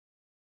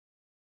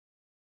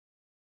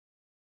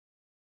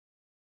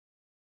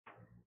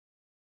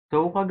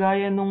So,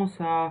 kagaya nung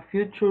sa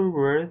future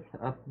worth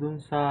at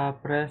dun sa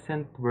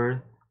present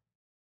worth,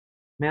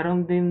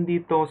 meron din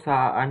dito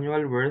sa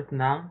annual worth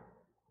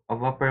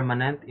of a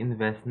permanent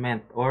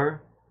investment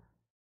or,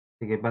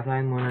 sige,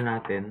 basahin muna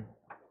natin.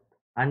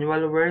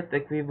 Annual worth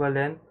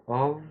equivalent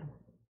of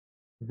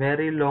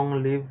very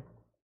long-lived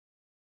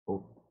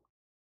oh,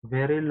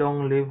 very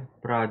long-lived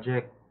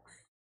projects.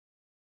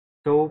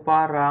 So,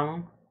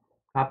 parang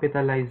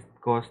capitalized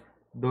cost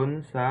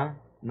dun sa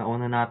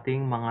nauna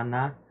nating mga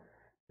na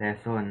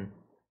lesson.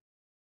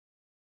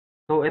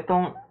 So,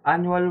 itong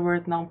annual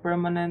worth ng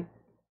permanent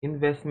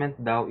investment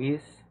daw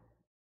is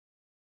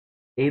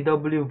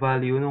AW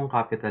value ng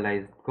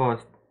capitalized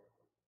cost.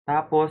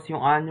 Tapos, yung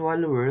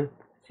annual worth,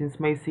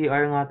 since may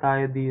CR nga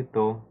tayo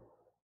dito,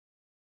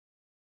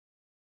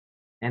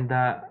 and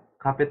the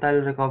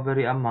capital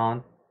recovery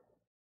amount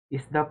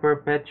is the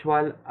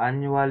perpetual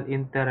annual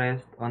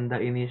interest on the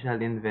initial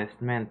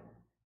investment.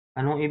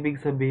 Anong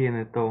ibig sabihin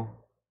nito?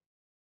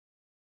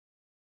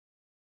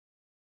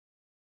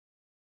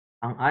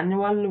 Ang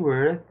annual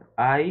worth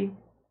ay,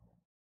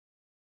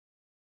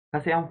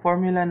 kasi ang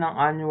formula ng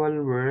annual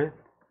worth,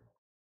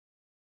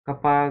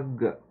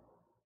 kapag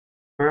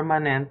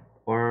permanent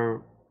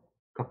or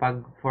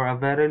kapag for a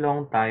very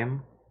long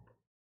time,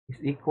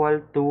 is equal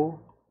to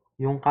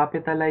yung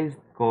capitalized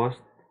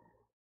cost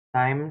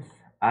times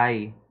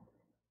I,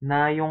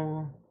 na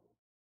yung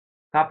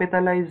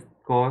capitalized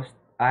cost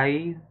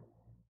ay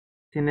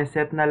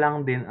sineset na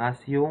lang din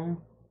as yung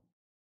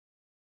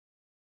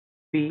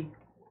P,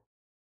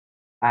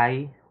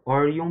 I,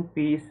 or yung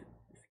P,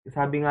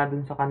 sabi nga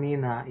dun sa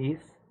kanina is,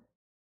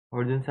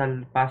 or dun sa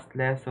past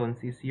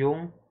lessons is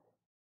yung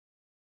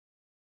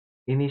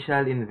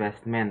initial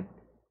investment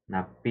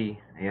na P.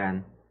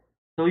 Ayan.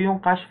 So,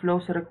 yung cash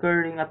flows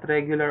recurring at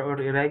regular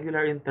or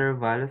irregular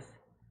intervals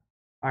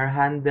are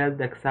handled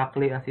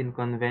exactly as in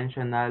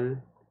conventional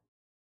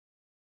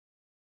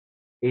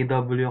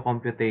AW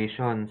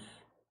computations.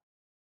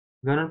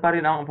 Ganun pa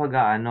rin ang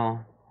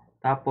pag-aano.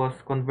 Tapos,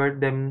 convert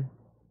them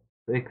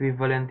to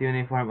equivalent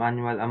uniform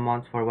annual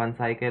amounts for one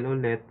cycle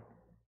ulit.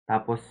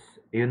 Tapos,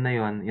 yun na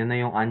yun. Yun na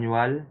yung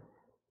annual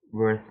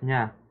worth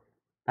niya.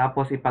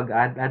 Tapos,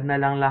 ipag-add-add na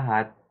lang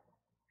lahat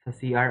sa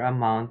CR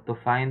amount to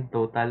find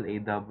total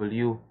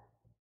AW.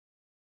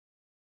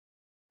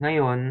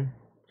 Ngayon,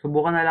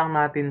 subukan na lang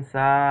natin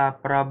sa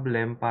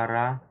problem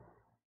para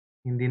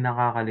hindi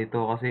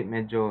nakakalito kasi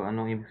medyo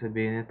anong ibig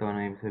sabihin nito,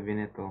 anong ibig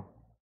sabihin nito.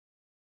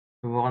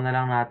 Subukan na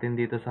lang natin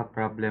dito sa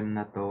problem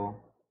na to.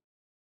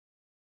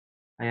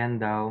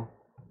 Ayan daw.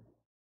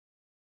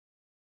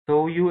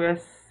 So,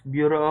 US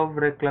Bureau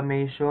of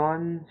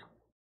Reclamation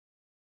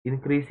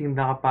increasing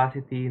the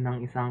capacity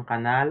ng isang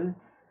kanal.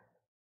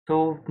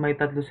 So, may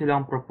tatlo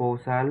silang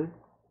proposal.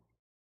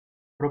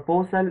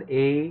 Proposal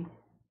A,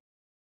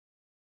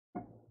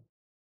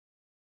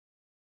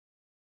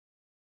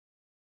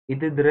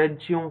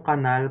 i-dredge yung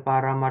kanal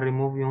para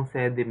ma-remove yung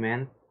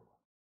sediment.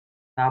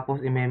 Tapos,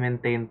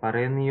 i-maintain pa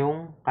rin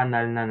yung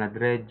kanal na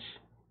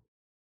na-dredge.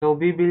 So,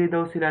 bibili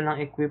daw sila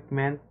ng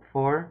equipment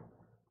for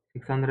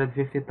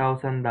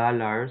 $650,000.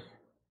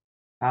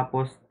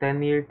 Tapos,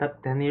 10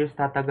 years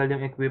tatagal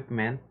yung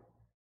equipment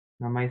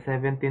na may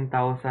 $17,000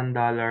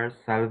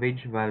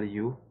 salvage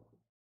value.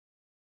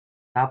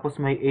 Tapos,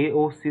 may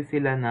AOC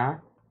sila na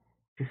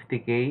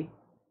 50K.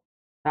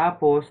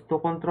 Tapos, to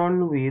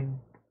control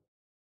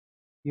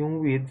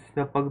yung weeds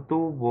na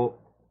pagtubo,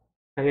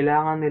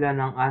 kailangan nila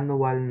ng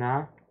annual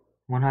na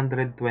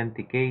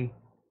 120K.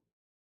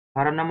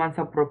 Para naman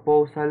sa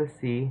proposal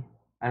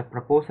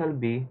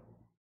B,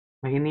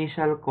 may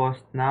initial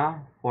cost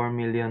na $4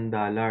 million.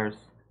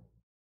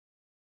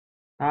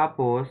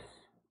 Tapos,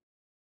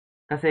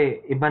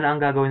 kasi iba na ang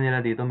gagawin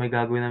nila dito, may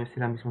gagawin na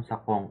sila mismo sa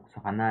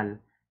kanal.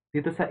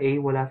 Dito sa A,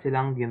 wala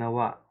silang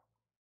ginawa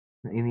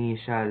na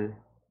initial.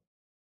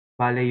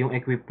 Bale, yung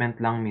equipment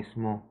lang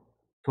mismo.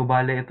 So,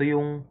 bale, ito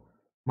yung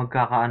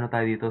magkakaano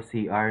tayo dito,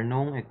 CR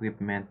nung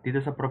equipment. Dito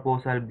sa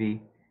proposal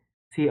B,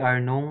 CR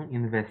nung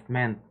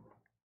investment.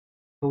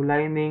 So,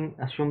 lining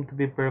assumed to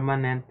be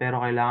permanent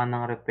pero kailangan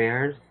ng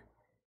repairs.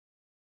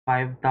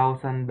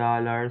 $5,000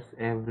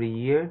 every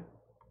year.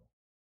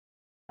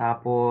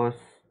 Tapos,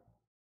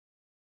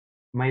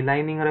 may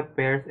lining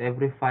repairs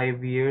every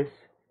 5 years,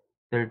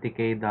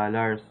 $30K.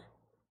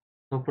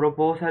 So,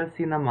 proposal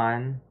C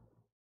naman,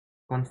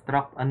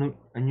 construct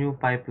a new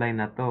pipeline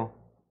na to.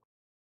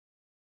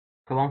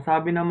 So, ang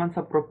sabi naman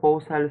sa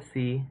proposal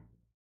C,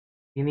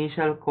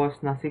 initial cost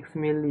na 6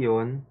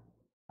 million,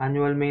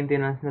 annual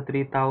maintenance na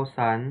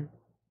 3,000,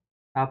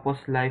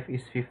 tapos life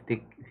is 50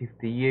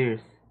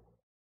 years.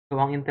 So,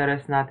 ang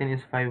interest natin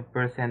is 5%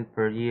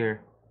 per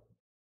year.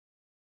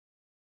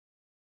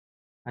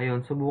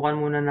 Ayun,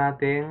 subukan muna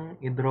nating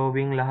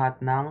i-drawing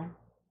lahat ng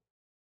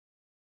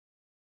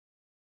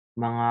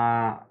mga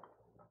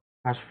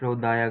cash flow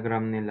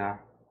diagram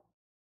nila.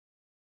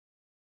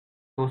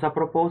 So, sa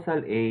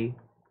proposal A,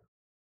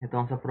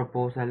 itong sa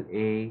proposal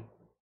A,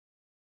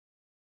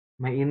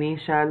 may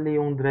initial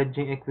yung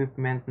dredging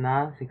equipment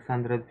na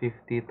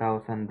 $650,000.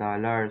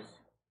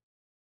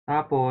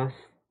 Tapos,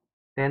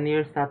 10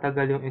 years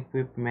tatagal yung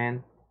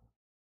equipment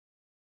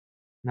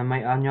na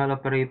may annual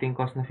operating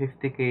cost na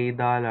 $50K.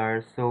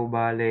 So,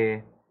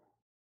 bale,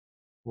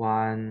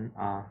 10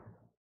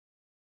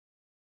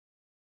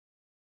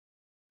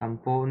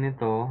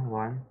 nito,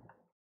 1,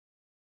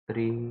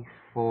 3,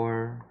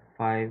 4,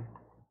 5,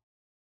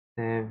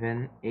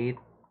 7, 8,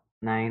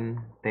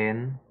 9,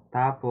 10.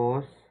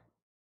 Tapos,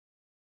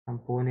 10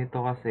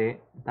 nito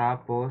kasi.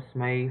 Tapos,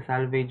 may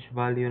salvage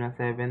value na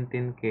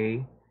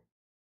 17K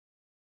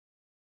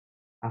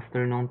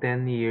after nung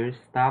 10 years.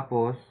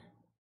 Tapos,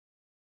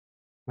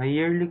 may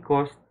yearly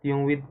cost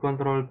yung with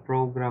control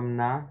program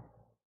na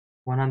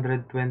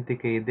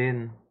 120K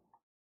din.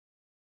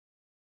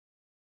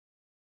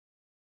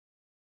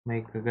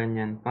 May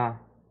kaganyan pa.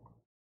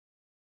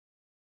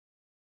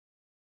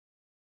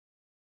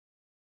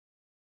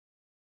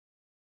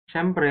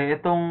 Siyempre,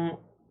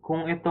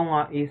 kung ito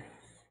nga is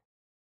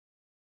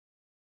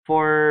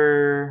for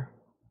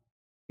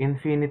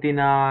infinity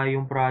na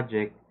yung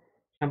project,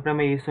 siyempre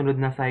may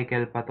sunod na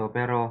cycle pa to.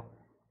 Pero,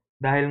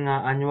 dahil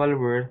nga annual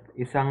worth,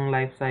 isang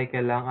life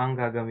cycle lang ang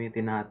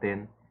gagamitin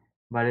natin.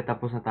 Bali,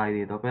 tapos na tayo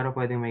dito. Pero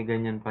pwedeng may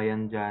ganyan pa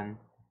yan dyan.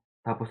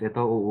 Tapos ito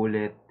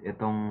uulit.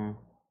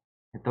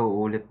 Ito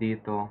uulit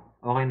dito.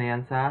 Okay na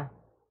yan sa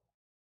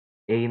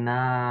A na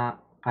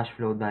cash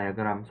flow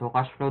diagram. So,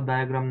 cash flow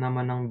diagram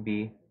naman ng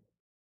B.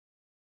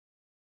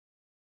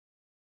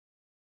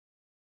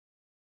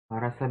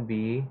 Para sa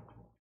B,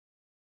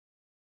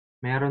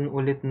 meron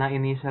ulit na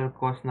initial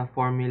cost na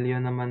 4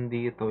 million naman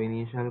dito.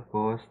 Initial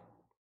cost.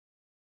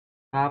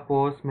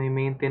 Tapos, may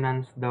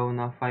maintenance daw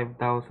na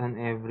 5,000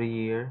 every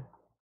year.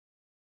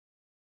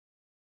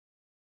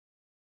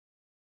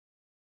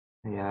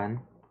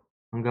 Ayan.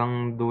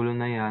 Hanggang dulo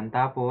na yan.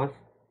 Tapos,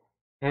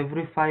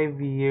 every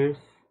 5 years,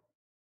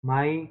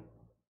 may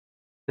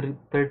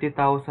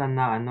 30,000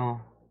 na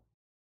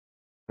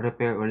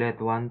repair ulit.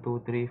 1,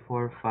 2, 3,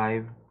 4,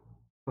 5.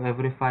 So,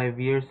 every 5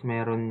 years,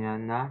 meron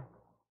yan na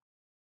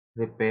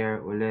repair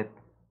ulit.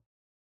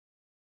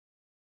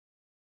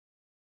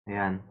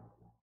 Ayan.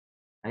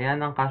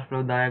 Ayan ang cash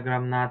flow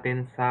diagram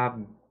natin sa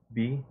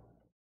B.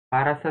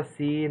 Para sa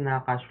C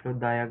na cash flow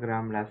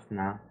diagram, last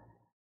na.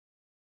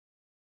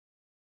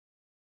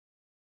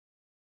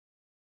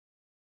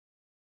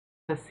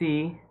 Sa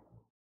C,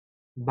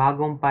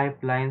 bagong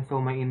pipeline.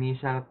 So, may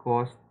initial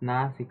cost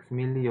na 6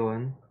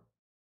 million.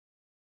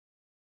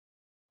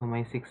 So,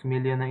 may 6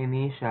 million na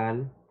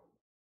initial.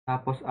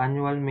 Tapos,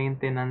 annual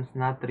maintenance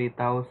na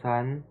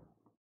 3,000.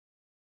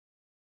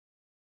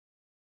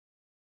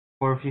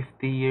 For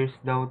 50 years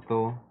daw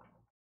to.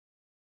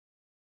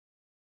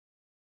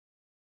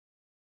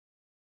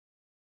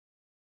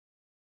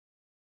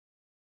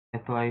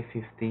 Ito ay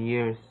 50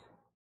 years.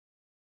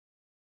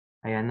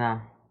 Ayan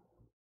na.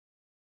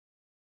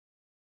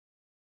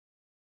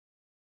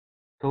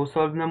 So,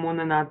 solve na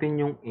muna natin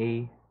yung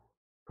A.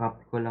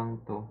 Copy ko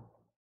lang to.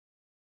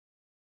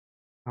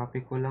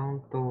 Copy ko lang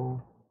to.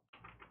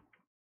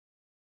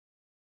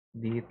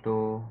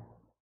 Dito.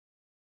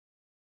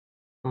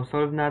 So,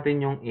 solve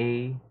natin yung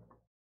A.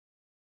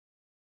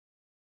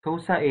 So,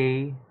 sa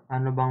A,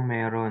 ano bang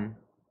meron?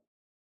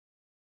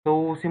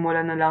 So,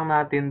 simulan na lang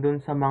natin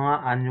dun sa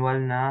mga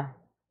annual na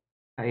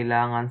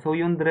kailangan. So,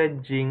 yung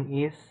dredging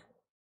is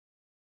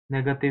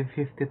negative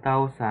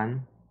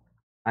 50,000.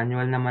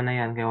 Annual naman na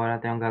yan, kaya wala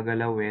tayong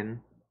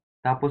gagalawin.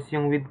 Tapos,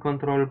 yung with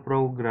control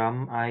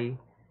program ay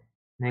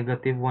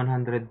negative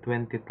 120,000.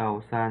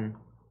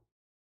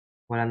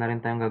 Wala na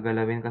rin tayong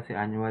gagalawin kasi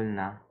annual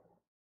na.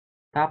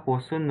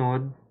 Tapos,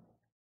 sunod,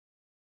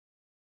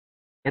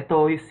 ito,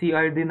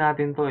 CR din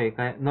natin to eh.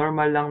 Kaya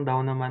normal lang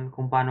daw naman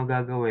kung paano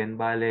gagawin.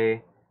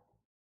 Bale,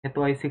 ito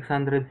ay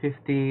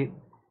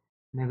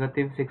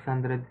negative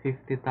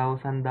 $650,000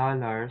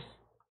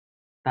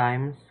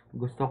 times,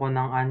 gusto ko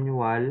ng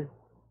annual,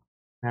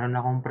 meron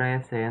akong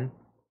present,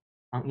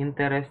 ang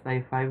interest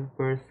ay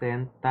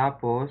 5%,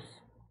 tapos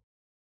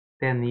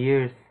 10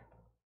 years.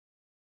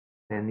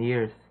 10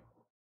 years.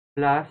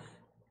 Plus,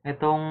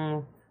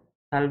 itong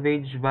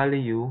salvage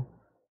value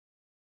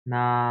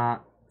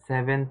na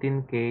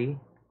 17K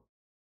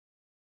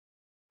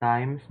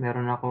times,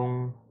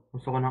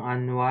 gusto ko ng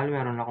annual,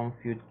 meron akong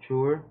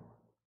future,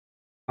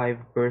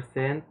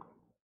 5%,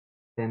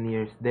 10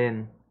 years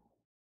din.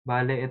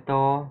 Bale,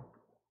 ito,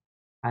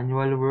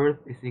 annual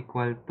worth is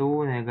equal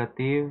to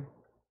negative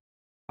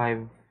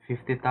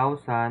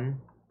 50,000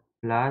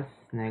 plus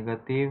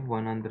negative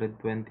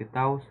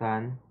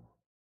 120,000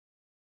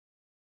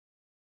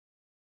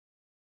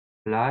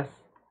 plus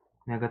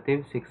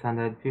negative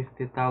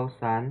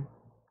 650,000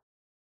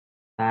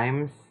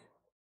 times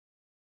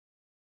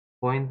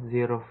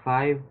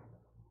 0.05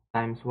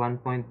 times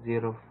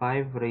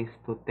 1.05 raised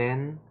to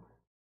 10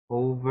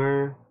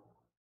 over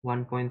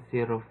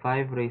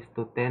 1.05 raised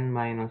to 10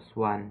 minus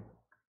 1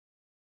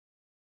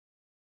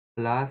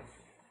 plus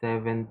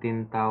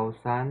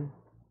 17,000.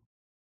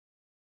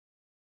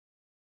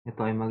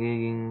 Ito ay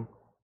magiging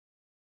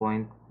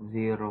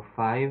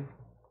 0.05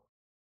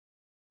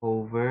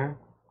 over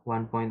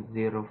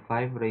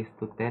 1.05 raised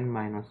to 10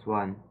 minus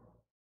 1.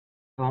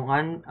 So,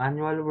 ang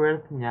annual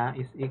worth niya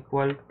is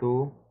equal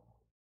to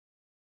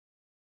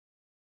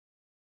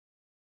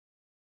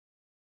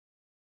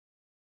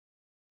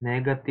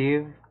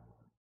negative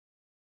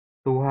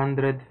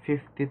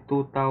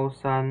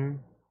 $252,826.39.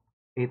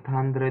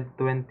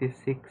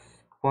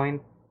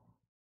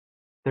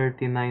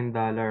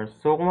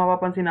 So, kung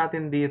mapapansin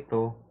natin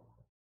dito,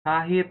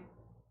 kahit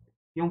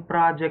yung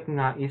project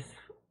nga is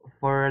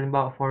for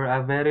a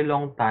very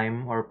long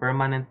time or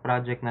permanent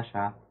project na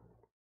siya,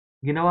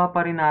 ginawa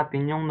pa rin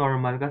natin yung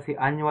normal kasi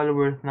annual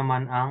worth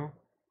naman ang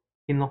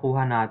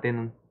kinukuha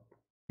natin.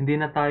 Hindi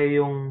na tayo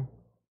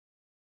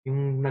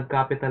yung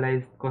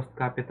capitalized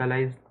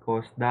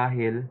cost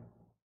dahil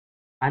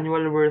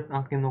annual worth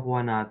ang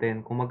kinukuha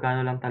natin kung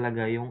magkano lang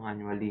talaga yung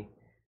annually.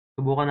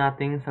 Subukan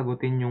nating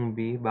sagutin yung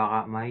B,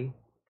 baka may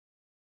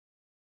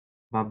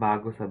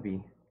mabago sa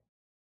B.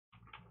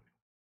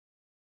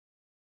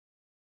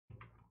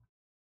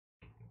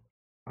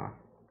 Ah.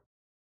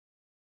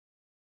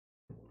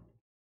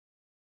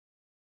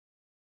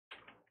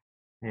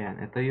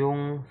 Ayan, ito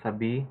yung sa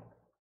B.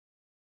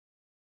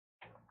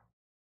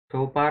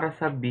 So, para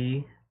sa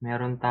B,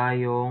 meron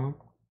tayong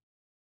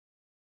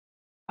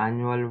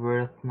annual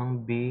worth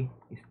ng B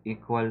is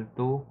equal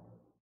to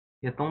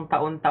itong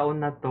taon-taon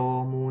na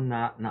to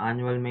muna na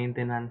annual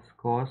maintenance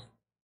cost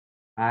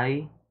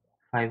ay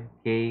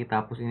 5K,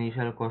 tapos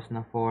initial cost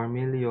na 4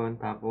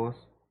 million, tapos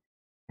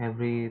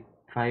every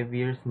 5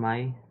 years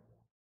may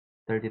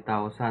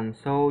 30,000.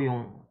 So,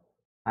 yung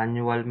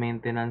annual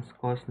maintenance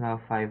cost na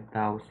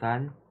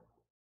 5,000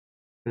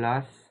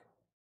 plus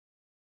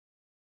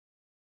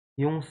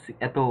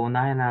ito,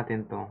 unahin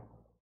natin to.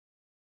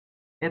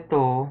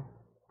 Ito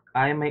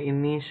ay may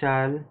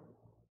initial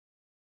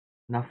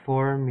na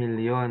 4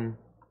 million.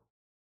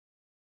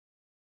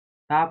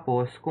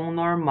 Tapos, kung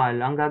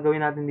normal, ang gagawin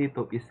natin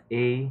dito is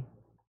A,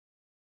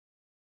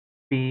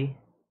 P,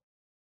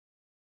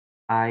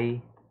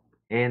 I,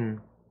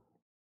 N.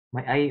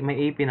 May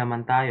AP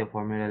naman tayo,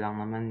 formula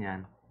lang naman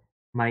yan.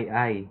 May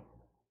I,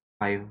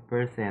 5%.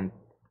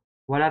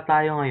 Wala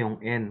tayo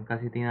ngayong N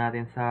kasi tingnan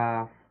natin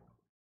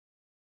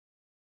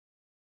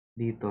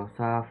dito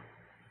sa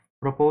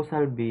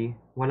proposal B,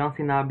 walang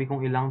sinabi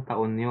kung ilang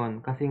taon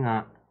yon kasi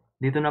nga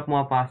dito na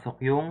pumapasok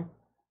yung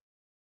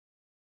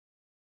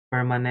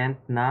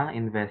permanent na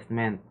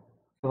investment.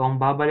 So,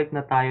 ang babalik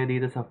na tayo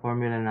dito sa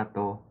formula na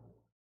to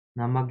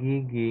na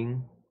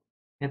magiging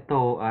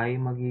ito ay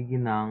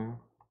magiging ng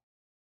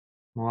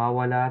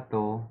mawawala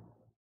to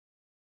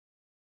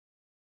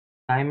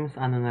times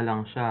ano na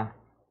lang siya,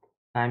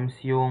 times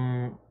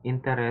yung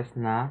interest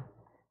na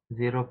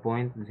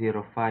 0.05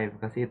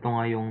 kasi ito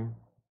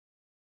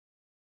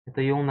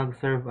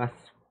nag-serve as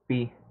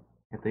P,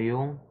 ito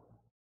yung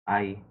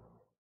I.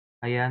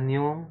 Ayan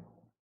diyan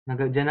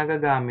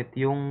nagagamit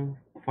yung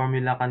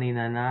formula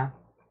kanina na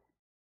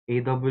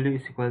AW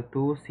is equal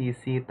to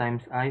CC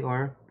times I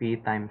or P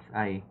times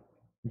I.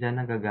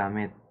 Diyan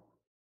nagagamit.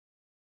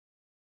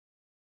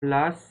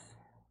 Plus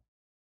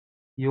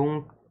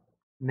yung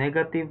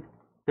negative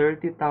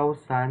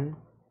 30,000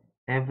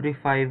 every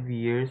 5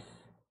 years.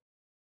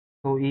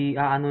 So,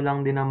 iaano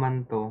lang din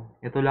naman to.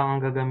 Ito lang ang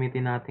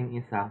gagamitin nating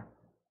isa.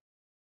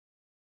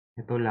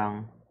 Ito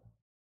lang.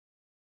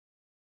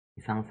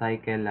 Isang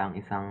cycle lang.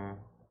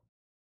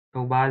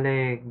 So,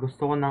 bale,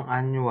 gusto ko ng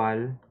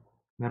annual.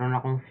 Meron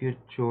akong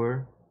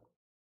future.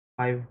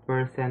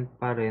 5%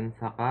 pa rin.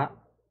 Saka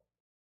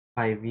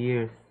 5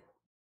 years.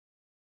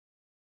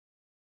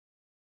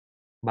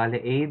 Bale,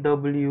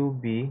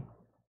 AWB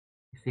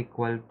is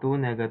equal to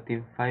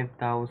negative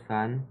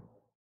 5,000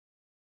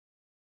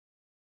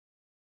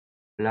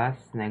 plus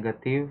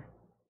negative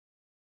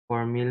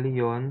 4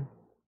 million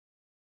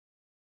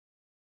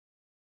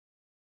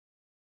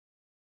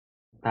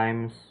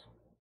times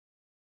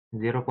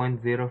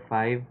 0.05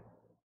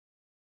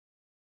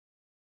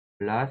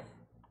 plus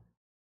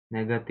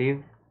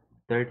negative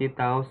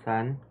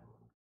 30,000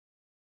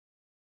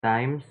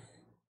 times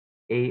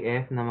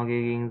AF na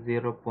magiging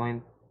 0.05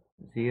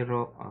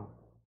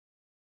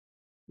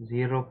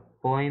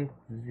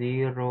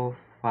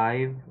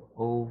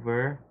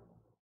 over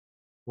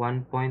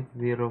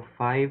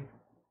 1.05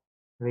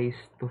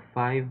 raised to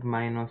 5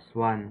 minus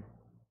 1.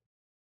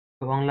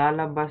 So, ang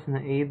lalabas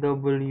na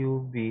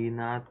AWB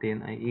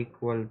natin ay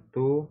equal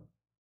to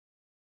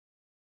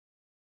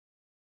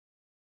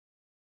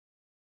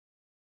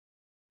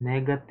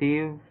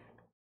negative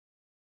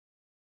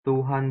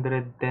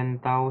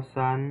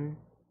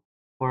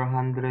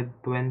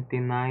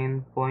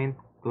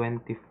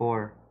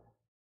 210,429.24.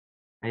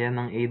 Ayan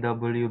ang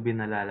AWB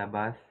na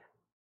lalabas.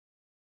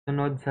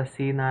 Sunod sa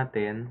C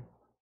natin,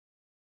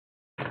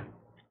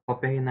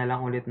 kopyahin na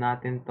lang ulit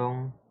natin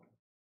tong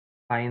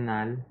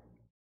final.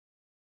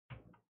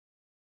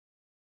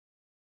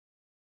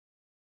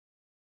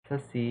 Sa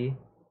C,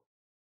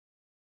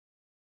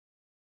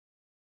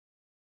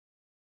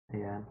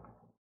 ayan.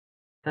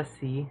 Sa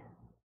C,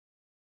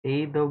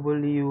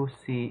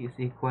 AWC is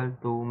equal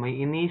to, may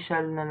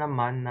initial na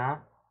naman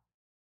na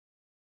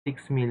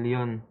 6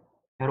 million.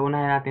 Pero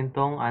unahin natin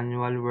tong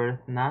annual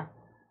worth na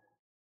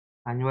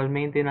Annual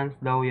maintenance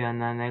daw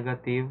yan na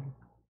negative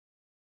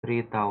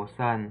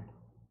 3,000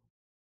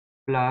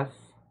 plus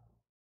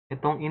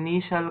itong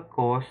initial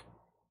cost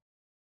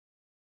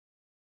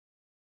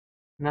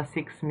na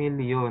 6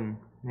 million,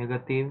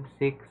 negative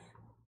 6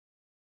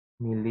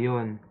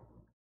 million.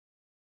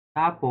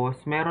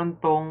 Tapos, meron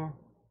tong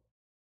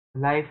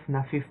life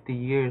na 50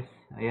 years.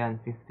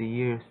 Ayan, 50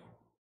 years.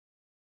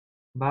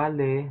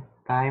 Bale,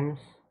 times,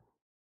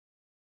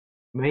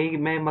 may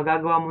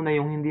magagawa mo na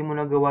yung hindi mo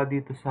nagawa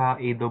dito sa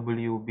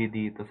AWB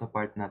dito sa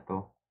part na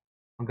to.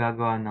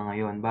 Magagawa na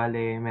ngayon.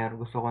 Bale,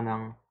 gusto ko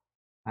ng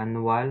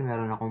annual,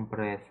 meron akong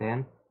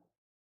present.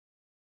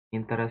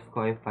 Interest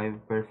ko ay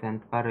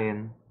 5% pa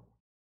rin,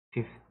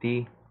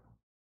 50.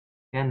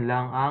 Yan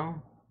lang ang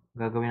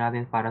gagawin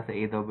natin para sa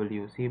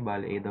AWC.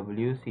 Bale,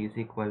 AWC is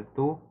equal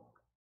to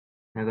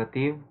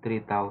negative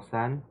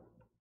 3,000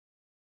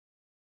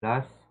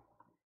 plus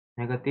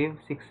negative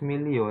 6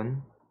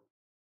 million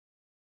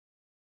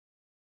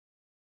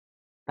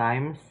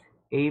times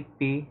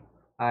AP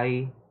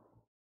ay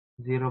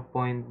 0.05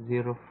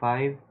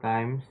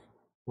 times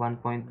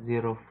 1.05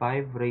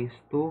 raised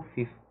to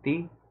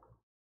 50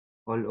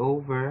 all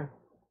over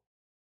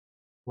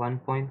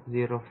 1.05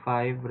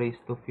 raised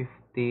to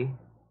 50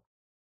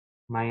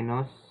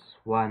 minus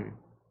 1.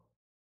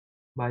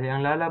 Bali,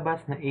 ang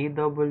lalabas na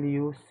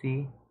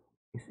AWC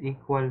is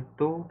equal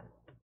to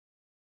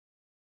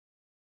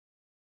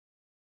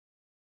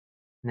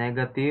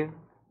negative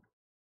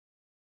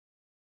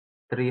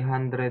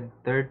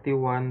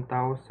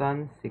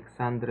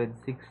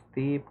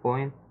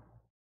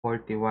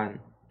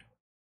 331,660.41.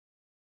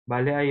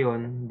 Bali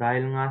ayon,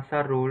 dahil nga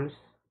sa rules,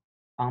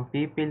 ang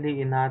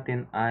pipiliin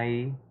natin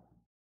ay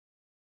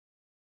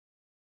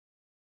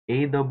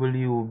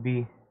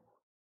AWB.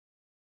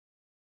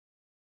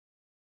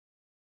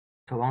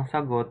 So, ang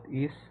sagot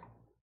is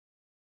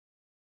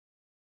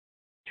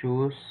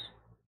choose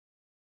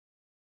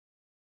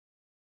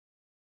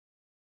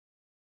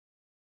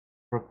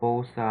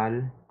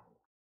proposal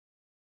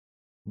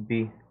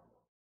B.